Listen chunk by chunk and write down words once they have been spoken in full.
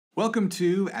Welcome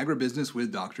to Agribusiness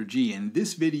with Dr. G. In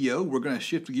this video, we're going to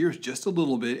shift gears just a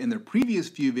little bit. In the previous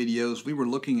few videos, we were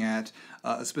looking at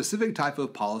a specific type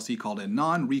of policy called a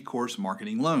non-recourse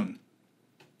marketing loan.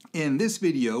 In this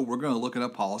video, we're going to look at a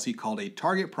policy called a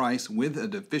target price with a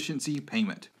deficiency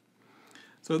payment.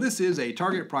 So this is a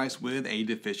target price with a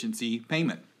deficiency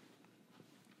payment.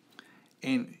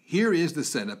 And here is the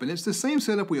setup, and it's the same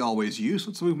setup we always use.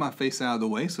 Let's move my face out of the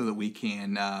way so that we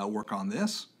can work on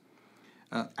this.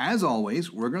 As always,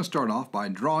 we're going to start off by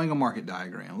drawing a market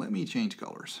diagram. Let me change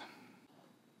colors.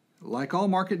 Like all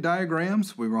market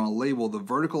diagrams, we're going to label the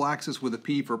vertical axis with a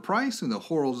P for price and the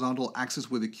horizontal axis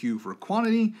with a Q for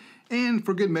quantity. And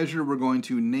for good measure, we're going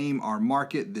to name our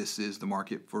market. This is the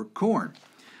market for corn.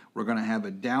 We're going to have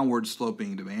a downward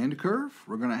sloping demand curve.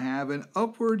 We're going to have an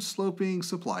upward sloping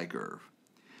supply curve.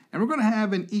 And we're going to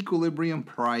have an equilibrium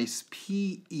price,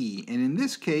 PE. And in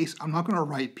this case, I'm not going to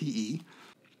write PE.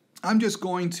 I'm just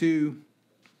going to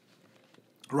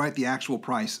write the actual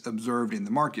price observed in the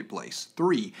marketplace.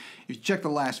 3. If you check the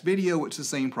last video, it's the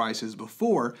same price as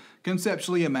before.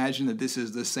 Conceptually, imagine that this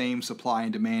is the same supply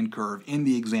and demand curve in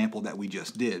the example that we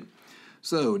just did.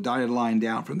 So, dotted line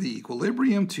down from the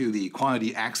equilibrium to the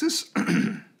quantity axis.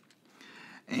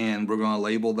 And we're going to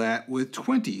label that with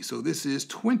 20. So this is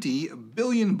 20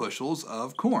 billion bushels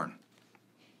of corn.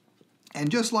 And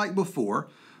just like before,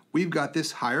 we've got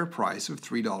this higher price of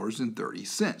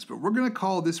 $3.30, but we're going to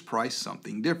call this price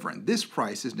something different. This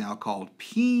price is now called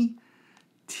PT,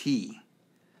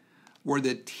 where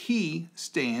the T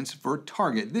stands for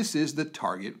target. This is the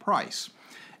target price.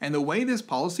 And the way this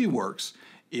policy works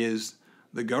is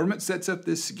the government sets up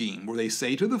this scheme where they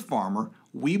say to the farmer,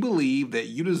 we believe that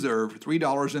you deserve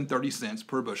 $3.30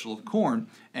 per bushel of corn,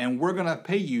 and we're going to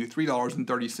pay you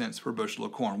 $3.30 per bushel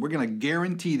of corn. We're going to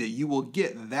guarantee that you will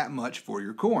get that much for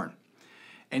your corn.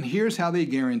 And here's how they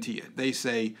guarantee it. They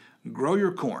say, grow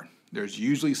your corn. There's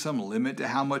usually some limit to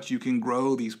how much you can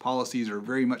grow. These policies are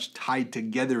very much tied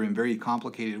together in very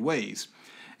complicated ways.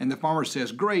 And the farmer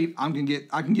says, great, I can get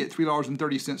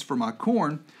 $3.30 for my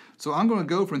corn. So I'm going to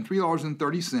go from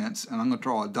 $3.30 and I'm going to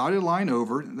draw a dotted line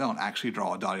over. They don't actually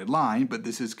draw a dotted line, but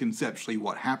this is conceptually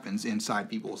what happens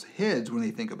inside people's heads when they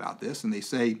think about this. And they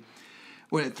say,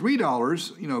 well, at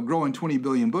 $3, growing 20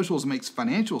 billion bushels makes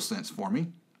financial sense for me.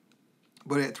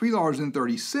 But at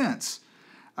 $3.30,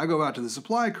 I go out to the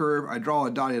supply curve, I draw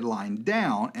a dotted line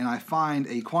down, and I find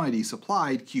a quantity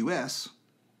supplied, QS,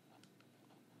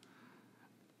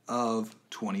 of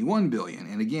 21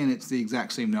 billion. And again, it's the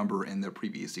exact same number in the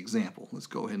previous example. Let's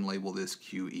go ahead and label this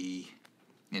QE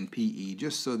and PE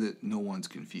just so that no one's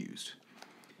confused.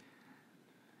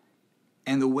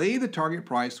 And the way the target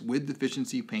price with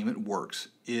deficiency payment works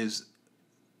is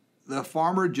the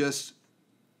farmer just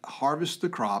harvests the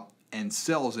crop and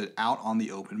sells it out on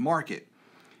the open market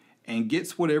and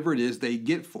gets whatever it is they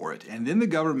get for it. And then the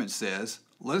government says,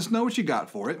 let us know what you got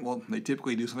for it. Well, they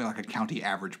typically do something like a county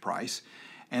average price.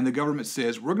 And the government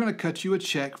says, we're going to cut you a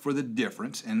check for the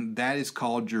difference, and that is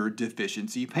called your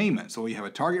deficiency payment. So we have a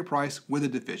target price with a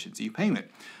deficiency payment.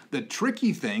 The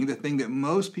tricky thing, the thing that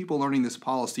most people learning this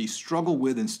policy struggle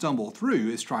with and stumble through,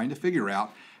 is trying to figure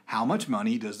out how much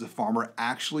money does the farmer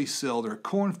actually sell their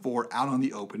corn for out on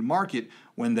the open market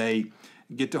when they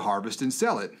get to harvest and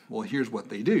sell it. Well, here's what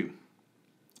they do.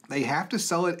 They have to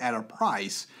sell it at a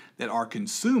price that our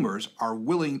consumers are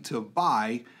willing to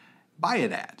buy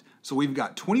it at. So we've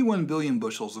got 21 billion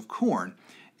bushels of corn,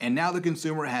 and now the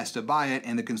consumer has to buy it,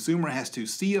 and the consumer has to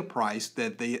see a price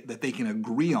that they can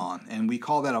agree on, and we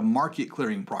call that a market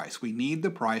clearing price. We need the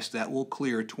price that will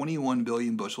clear 21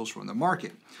 billion bushels from the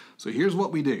market. So here's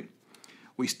what we do.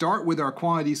 We start with our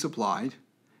quantity supplied,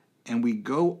 and we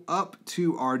go up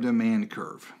to our demand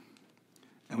curve.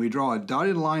 And we draw a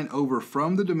dotted line over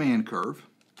from the demand curve,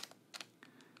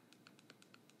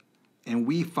 and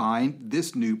we find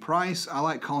this new price. I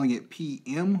like calling it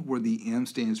PM, where the M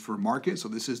stands for market. So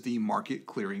this is the market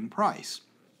clearing price.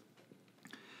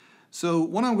 So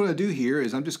what I'm going to do here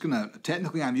is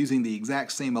technically I'm using the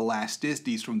exact same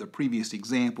elasticities from the previous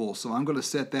example. So I'm going to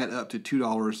set that up to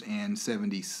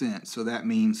 $2.70. So that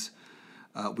means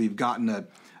we've gotten a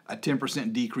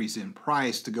 10% decrease in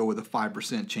price to go with a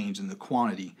 5% change in the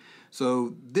quantity.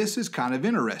 So this is kind of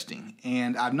interesting,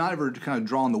 and I've not ever kind of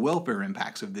drawn the welfare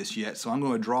impacts of this yet, so I'm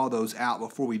going to draw those out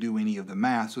before we do any of the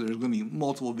math, so there's going to be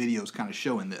multiple videos kind of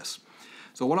showing this.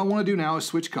 So what I want to do now is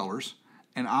switch colors,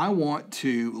 and I want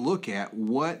to look at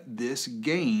what this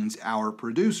gains our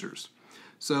producers.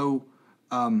 So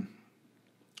we're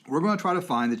going to try to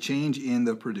find the change in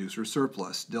the producer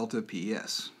surplus, delta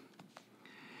PS.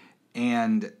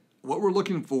 And what we're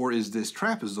looking for is this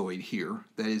trapezoid here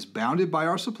that is bounded by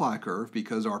our supply curve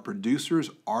because our producers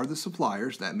are the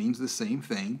suppliers. That means the same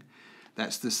thing.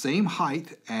 That's the same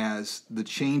height as the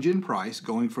change in price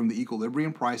going from the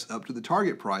equilibrium price up to the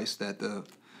target price that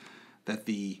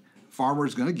the farmer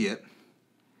is going to get.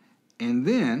 And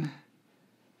then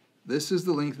this is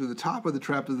the length of the top of the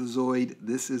trapezoid.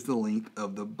 This is the length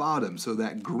of the bottom. So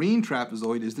that green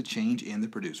trapezoid is the change in the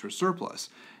producer surplus.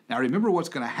 Now remember, what's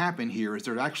going to happen here is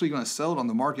they're actually going to sell it on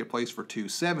the marketplace for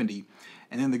 $270,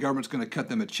 and then the government's going to cut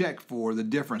them a check for the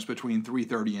difference between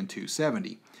 $330 and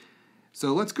 $270.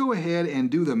 So let's go ahead and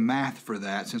do the math for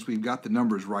that since we've got the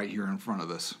numbers right here in front of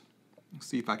us. Let's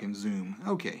see if I can zoom.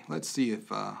 Okay, let's see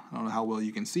if, I don't know how well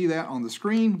you can see that on the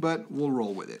screen, but we'll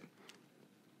roll with it.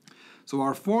 So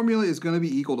our formula is going to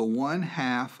be equal to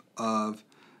 1/2 of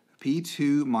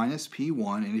P2 minus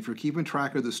P1, and if you're keeping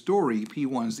track of the story,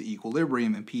 P1 is the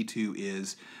equilibrium and P2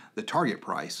 is the target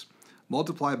price,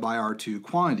 multiplied by our two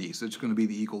quantities. So it's going to be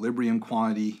the equilibrium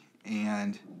quantity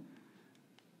and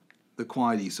the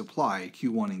quantity supplied,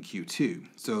 Q1 and Q2.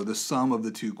 So the sum of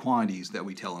the two quantities that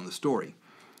we tell in the story.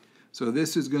 So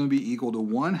this is going to be equal to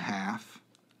 1/2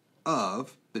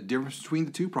 of the difference between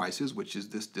the two prices, which is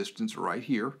this distance right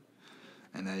here,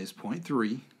 and that is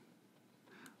 0.3,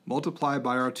 multiplied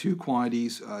by our two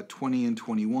quantities, 20 and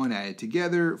 21 added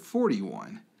together,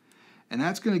 41. And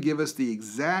that's going to give us the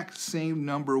exact same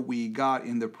number we got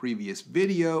in the previous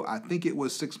video. I think it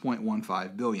was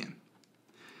 6.15 billion.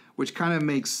 Which kind of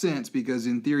makes sense because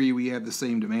in theory we have the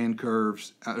same demand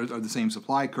curves, or the same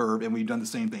supply curve, and we've done the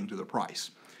same thing to the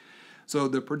price. So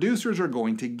the producers are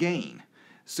going to gain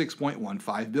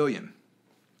 6.15 billion.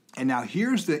 And now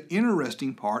here's the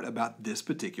interesting part about this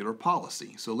particular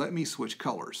policy. So let me switch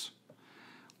colors.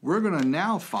 We're going to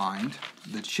now find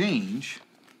the change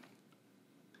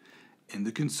in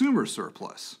the consumer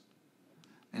surplus.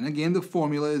 And again, the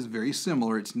formula is very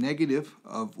similar. It's negative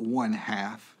of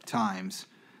 1/2 times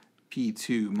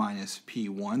P2 minus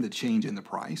P1, the change in the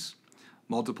price,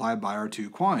 multiplied by our two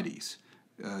quantities,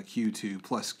 Q2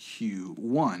 plus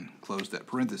Q1, close that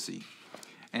parenthesis.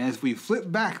 And as we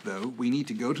flip back, though, we need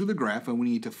to go to the graph and we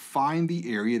need to find the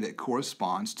area that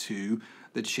corresponds to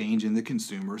the change in the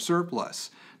consumer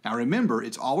surplus. Now remember,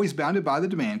 it's always bounded by the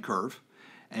demand curve,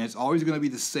 and it's always going to be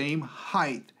the same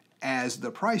height as the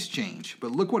price change.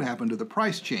 But look what happened to the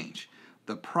price change.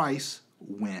 The price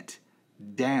went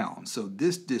down. So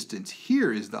this distance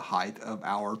here is the height of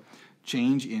our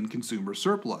change in consumer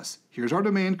surplus. Here's our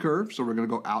demand curve, so we're going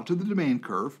to go out to the demand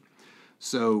curve.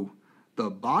 So the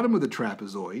bottom of the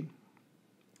trapezoid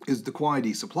is the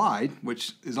quantity supplied,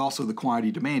 which is also the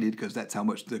quantity demanded because that's how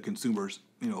much the consumers,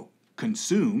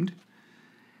 consumed.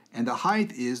 And the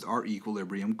height is our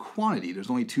equilibrium quantity. There's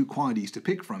only two quantities to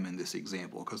pick from in this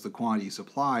example because the quantity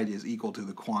supplied is equal to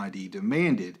the quantity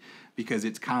demanded because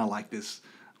it's kind of like this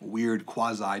weird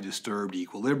quasi-disturbed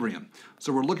equilibrium.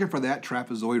 So we're looking for that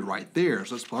trapezoid right there.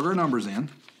 So let's plug our numbers in.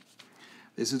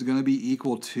 This is going to be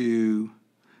equal to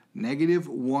negative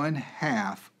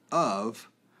 1/2 of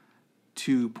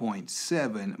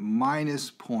 2.7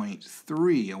 minus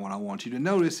 0.3. And what I want you to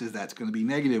notice is that's going to be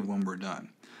negative when we're done.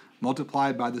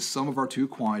 Multiplied by the sum of our two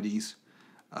quantities,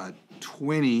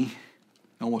 20,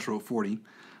 almost wrote 40,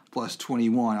 plus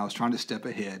 21. I was trying to step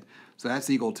ahead. So that's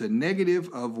equal to negative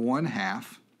of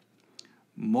 1/2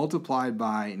 multiplied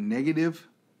by negative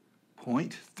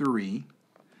 0.3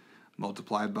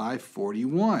 multiplied by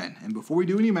 41. And before we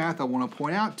do any math, I want to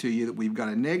point out to you that we've got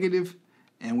a negative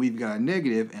and we've got a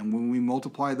negative, and when we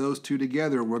multiply those two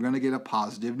together, we're going to get a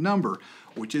positive number,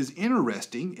 which is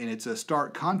interesting, and it's a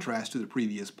stark contrast to the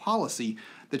previous policy.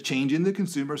 The change in the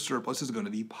consumer surplus is going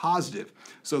to be positive.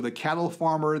 So the cattle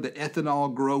farmer, the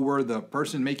ethanol grower, the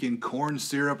person making corn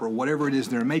syrup or whatever it is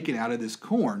they're making out of this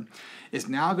corn is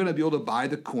now going to be able to buy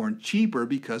the corn cheaper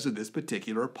because of this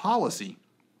particular policy.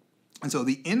 And so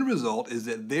the end result is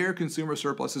that their consumer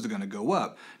surpluses are going to go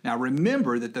up. Now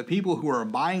remember that the people who are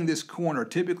buying this corn are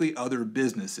typically other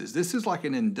businesses. This is like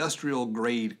an industrial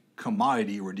grade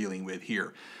commodity we're dealing with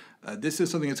here. This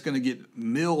is something that's going to get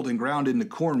milled and ground in the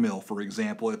corn mill, for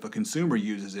example, if a consumer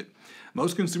uses it.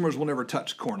 Most consumers will never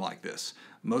touch corn like this.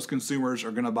 Most consumers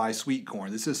are going to buy sweet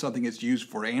corn. This is something that's used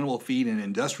for animal feed and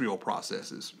industrial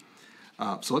processes.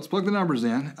 So let's plug the numbers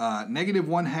in. Negative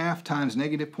 1/2 times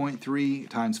negative 0.3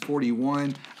 times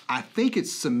 41. I think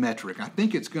it's symmetric. I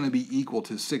think it's going to be equal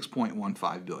to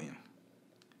 6.15 billion.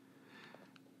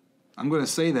 I'm going to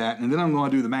say that, and then I'm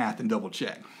going to do the math and double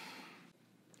check.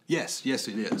 Yes,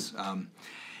 it is.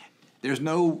 There's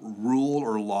no rule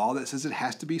or law that says it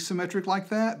has to be symmetric like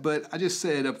that, but I just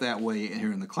set it up that way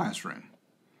here in the classroom.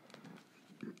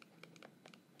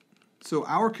 So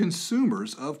our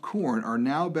consumers of corn are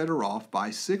now better off by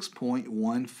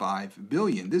 6.15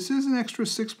 billion. This is an extra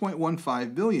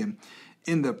 6.15 billion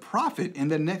in the profit in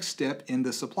the next step in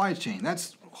the supply chain.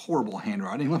 That's horrible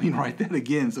handwriting. Let me write that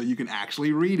again so you can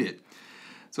actually read it.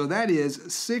 So that is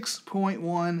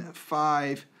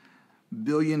 $6.15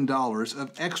 billion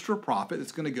of extra profit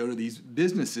that's going to go to these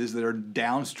businesses that are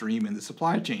downstream in the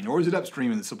supply chain. Or is it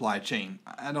upstream in the supply chain?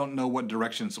 I don't know what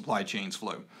direction supply chains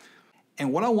flow.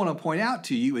 And what I want to point out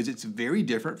to you is it's very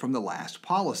different from the last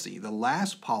policy. The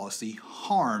last policy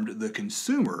harmed the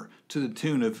consumer to the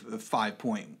tune of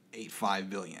 5.85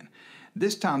 billion.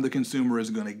 This time the consumer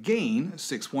is going to gain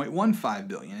 6.15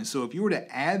 billion. And so if you were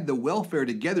to add the welfare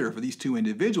together for these two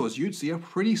individuals, you'd see a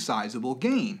pretty sizable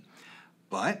gain.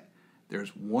 But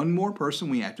there's one more person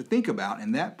we have to think about,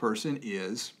 and that person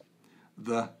is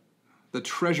the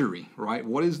Treasury, right?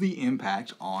 What is the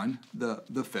impact on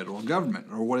the federal government,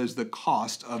 or what is the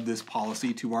cost of this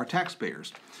policy to our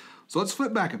taxpayers? So let's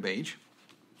flip back a page.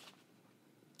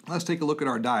 Let's take a look at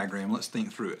our diagram. Let's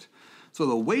think through it. So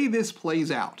the way this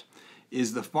plays out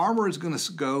is the farmer is going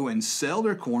to go and sell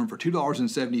their corn for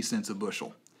 $2.70 a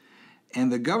bushel, and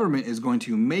the government is going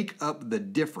to make up the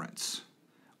difference,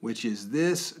 which is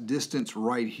this distance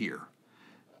right here,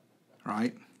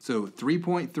 right? So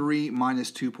 3.3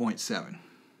 minus 2.7.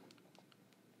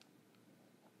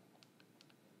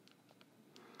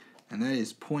 And that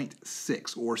is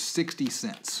 0.6 or 60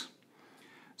 cents.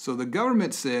 So the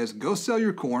government says, go sell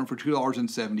your corn for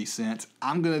 $2.70.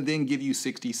 I'm going to then give you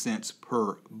 60 cents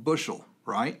per bushel,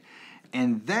 right?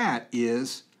 And that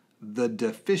is the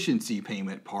deficiency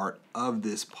payment part of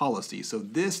this policy. So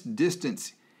this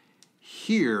distance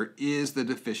here is the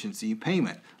deficiency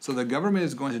payment. So the government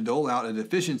is going to dole out a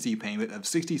deficiency payment of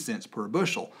 60 cents per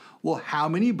bushel. Well, how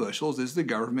many bushels is the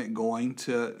government going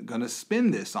to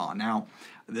spend this on? Now,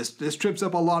 this trips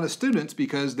up a lot of students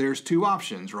because there's two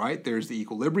options, right? There's the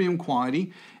equilibrium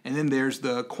quantity, and then there's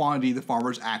the quantity the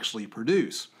farmers actually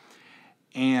produce.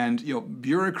 And,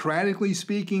 bureaucratically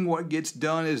speaking, what gets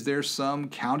done is there's some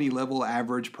county level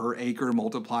average per acre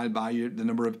multiplied by the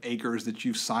number of acres that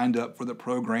you've signed up for the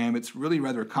program. It's really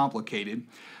rather complicated.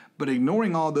 But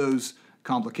ignoring all those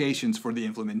complications for the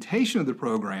implementation of the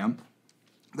program,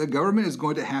 the government is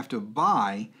going to have to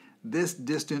buy this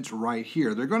distance right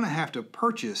here. They're going to have to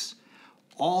purchase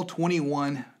all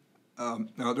 21, they're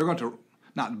going to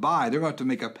not buy, they're going to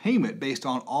make a payment based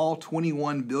on all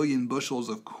 21 billion bushels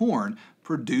of corn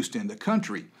produced in the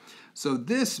country. So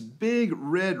this big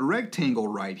red rectangle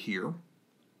right here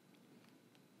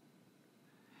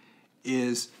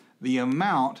is the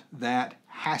amount that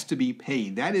has to be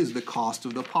paid. That is the cost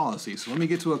of the policy. So let me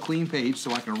get to a clean page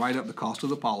so I can write up the cost of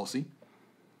the policy.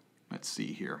 Let's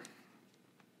see here.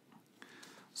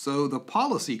 So the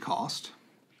policy cost,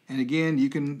 and again, you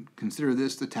can consider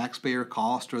this the taxpayer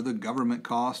cost or the government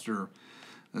cost or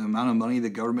the amount of money the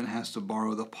government has to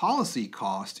borrow. The policy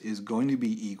cost is going to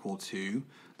be equal to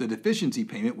the deficiency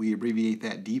payment, we abbreviate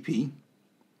that DP,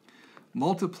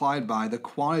 multiplied by the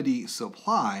quantity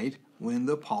supplied when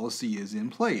the policy is in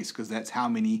place, because that's how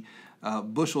many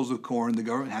bushels of corn the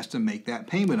government has to make that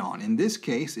payment on. In this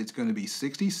case, it's going to be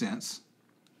 60 cents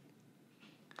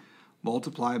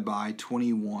multiplied by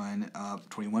 21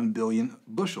 billion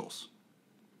bushels.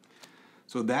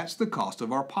 So that's the cost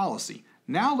of our policy.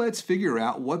 Now let's figure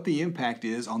out what the impact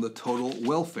is on the total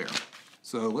welfare.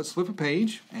 So let's flip a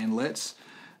page and let's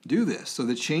do this. So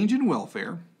the change in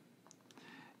welfare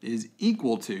is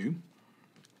equal to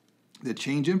the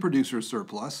change in producer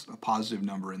surplus, a positive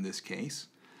number in this case,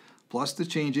 plus the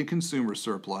change in consumer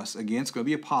surplus. Again, it's going to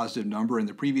be a positive number. In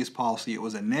the previous policy, it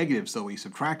was a negative, so we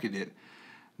subtracted it,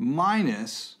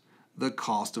 minus the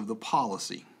cost of the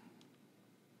policy.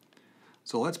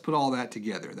 So let's put all that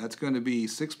together. That's going to be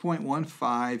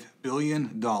 $6.15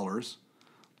 billion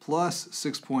plus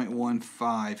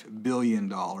 $6.15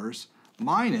 billion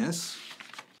minus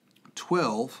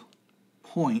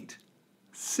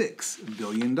 $12.6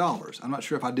 billion. I'm not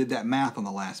sure if I did that math on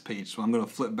the last page, so I'm going to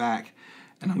flip back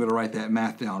and I'm going to write that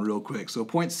math down real quick. So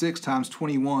 0.6 times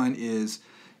 21 is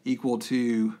equal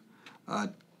to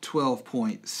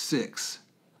 $12.6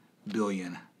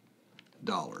 billion.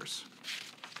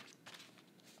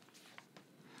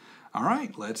 All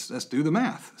right, let's do the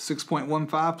math.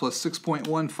 6.15 plus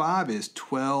 6.15 is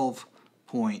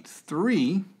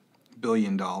 $12.3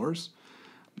 billion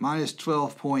minus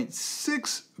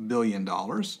 $12.6 billion.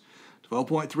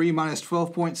 12.3 minus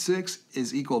 12.6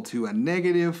 is equal to a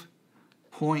negative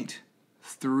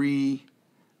 $0.3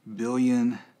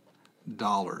 billion.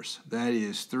 That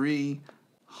is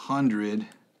 $300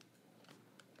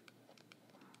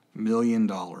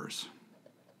 million.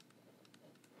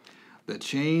 The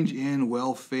change in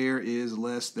welfare is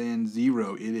less than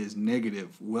 0. It is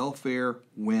negative. Welfare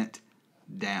went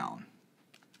down.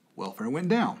 Welfare went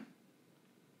down.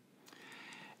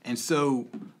 And so,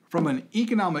 from an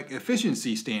economic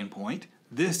efficiency standpoint,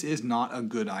 this is not a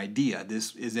good idea.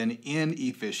 This is an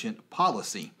inefficient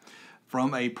policy.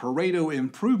 From a Pareto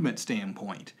improvement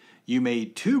standpoint, you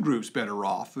made two groups better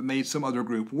off, but made some other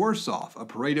group worse off. A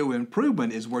Pareto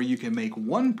improvement is where you can make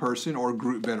one person or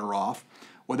group better off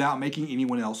without making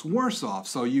anyone else worse off.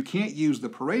 So you can't use the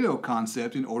Pareto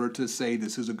concept in order to say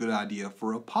this is a good idea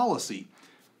for a policy.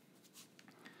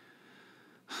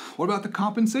 What about the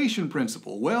compensation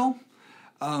principle? Well,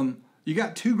 you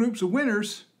got two groups of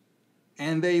winners,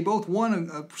 and they both won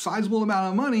a sizable amount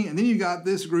of money, and then you got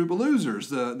this group of losers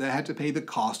that had to pay the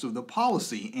cost of the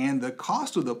policy. And the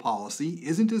cost of the policy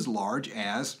isn't as large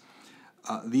as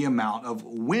the amount of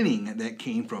winning that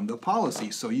came from the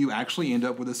policy. So you actually end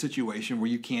up with a situation where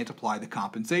you can't apply the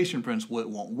compensation principle. It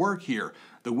won't work here.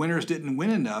 The winners didn't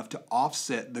win enough to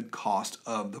offset the cost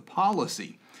of the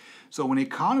policy. So when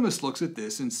economists looks at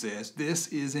this and says, this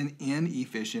is an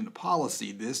inefficient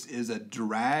policy, this is a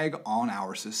drag on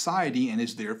our society and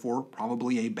is therefore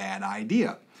probably a bad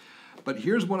idea. But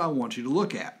here's what I want you to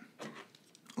look at.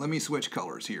 Let me switch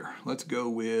colors here. Let's go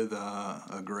with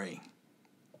a gray.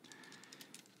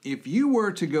 If you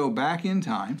were to go back in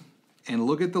time and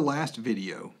look at the last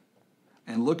video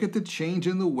and look at the change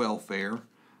in the welfare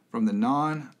from the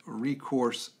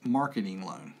non-recourse marketing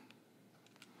loan.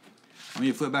 Let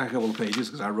me flip back a couple of pages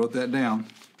because I wrote that down.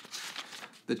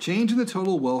 The change in the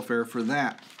total welfare for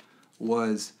that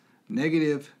was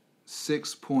negative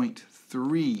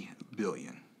 6.3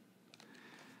 billion.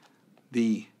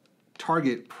 The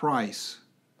target price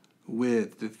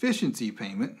with deficiency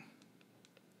payment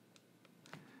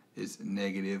is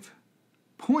negative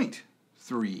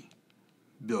 0.3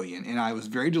 billion. And I was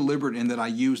very deliberate in that I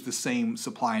used the same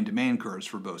supply and demand curves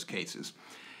for both cases.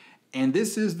 And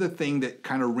this is the thing that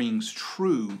kind of rings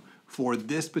true for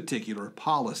this particular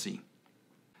policy.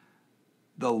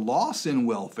 The loss in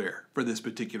welfare for this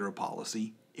particular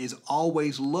policy is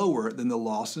always lower than the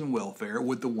loss in welfare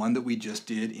with the one that we just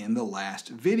did in the last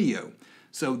video.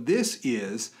 So this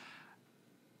is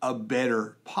a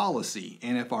better policy.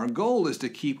 And if our goal is to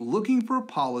keep looking for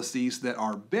policies that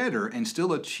are better and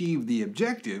still achieve the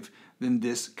objective, then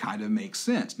this kind of makes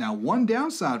sense. Now, one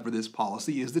downside for this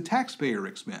policy is the taxpayer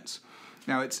expense.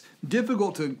 Now, it's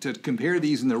difficult to compare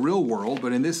these in the real world,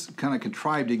 but in this kind of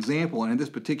contrived example, and in this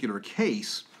particular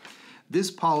case, this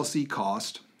policy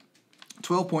cost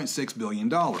 $12.6 billion.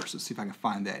 Let's see if I can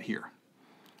find that here.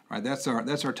 All right, that's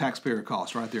our taxpayer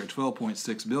cost right there,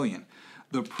 $12.6 billion.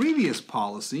 The previous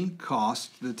policy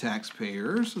cost the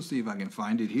taxpayers, let's see if I can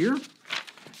find it here.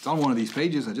 It's on one of these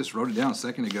pages. I just wrote it down a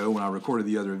second ago when I recorded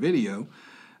the other video.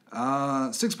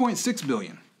 $6.6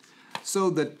 billion. So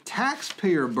the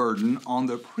taxpayer burden on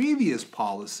the previous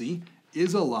policy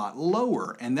is a lot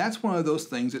lower, and that's one of those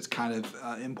things that's kind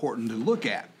of important to look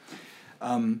at.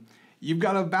 You've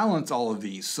got to balance all of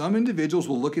these. Some individuals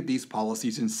will look at these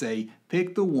policies and say,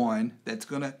 pick the one that's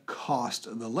going to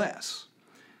cost the less.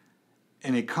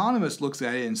 An economist looks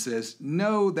at it and says,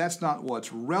 no, that's not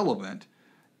what's relevant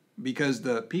because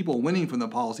the people winning from the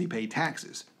policy pay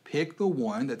taxes. Pick the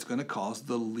one that's going to cause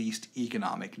the least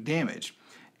economic damage.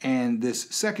 And this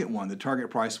second one, the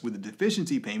target price with the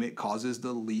deficiency payment, causes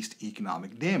the least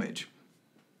economic damage.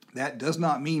 That does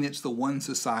not mean it's the one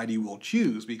society will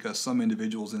choose, because some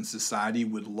individuals in society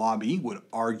would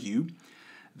argue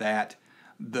that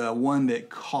the one that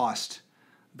cost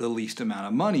the least amount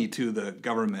of money to the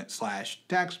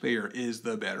government/taxpayer is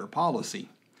the better policy.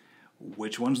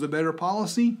 Which one's the better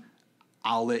policy?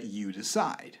 I'll let you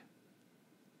decide.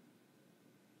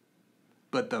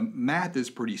 But the math is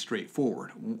pretty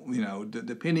straightforward. You know,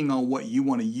 depending on what you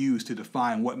want to use to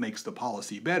define what makes the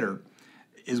policy better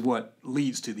is what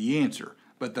leads to the answer.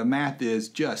 But the math is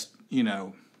just,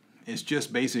 it's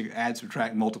just basic add,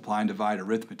 subtract, multiply, and divide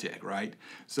arithmetic, right?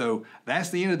 So that's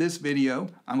the end of this video.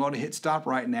 I'm going to hit stop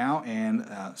right now and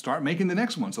start making the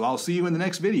next one. So I'll see you in the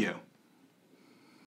next video.